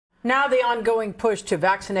Now the ongoing push to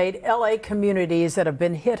vaccinate LA communities that have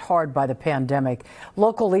been hit hard by the pandemic.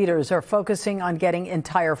 Local leaders are focusing on getting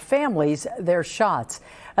entire families their shots.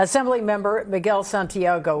 Assemblymember Miguel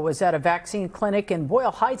Santiago was at a vaccine clinic in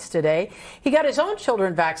Boyle Heights today. He got his own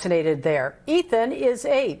children vaccinated there. Ethan is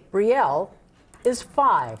 8. Brielle is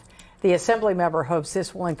 5. The Assemblymember hopes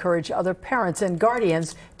this will encourage other parents and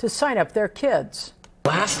guardians to sign up their kids.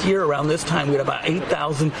 Last year, around this time, we had about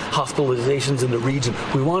 8,000 hospitalizations in the region.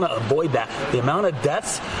 We want to avoid that. The amount of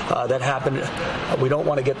deaths that happened, we don't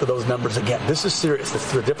want to get to those numbers again. This is serious. This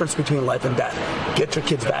is the difference between life and death. Get your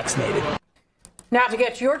kids vaccinated. Now, to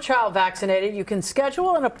get your child vaccinated, you can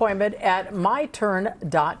schedule an appointment at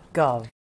myturn.gov.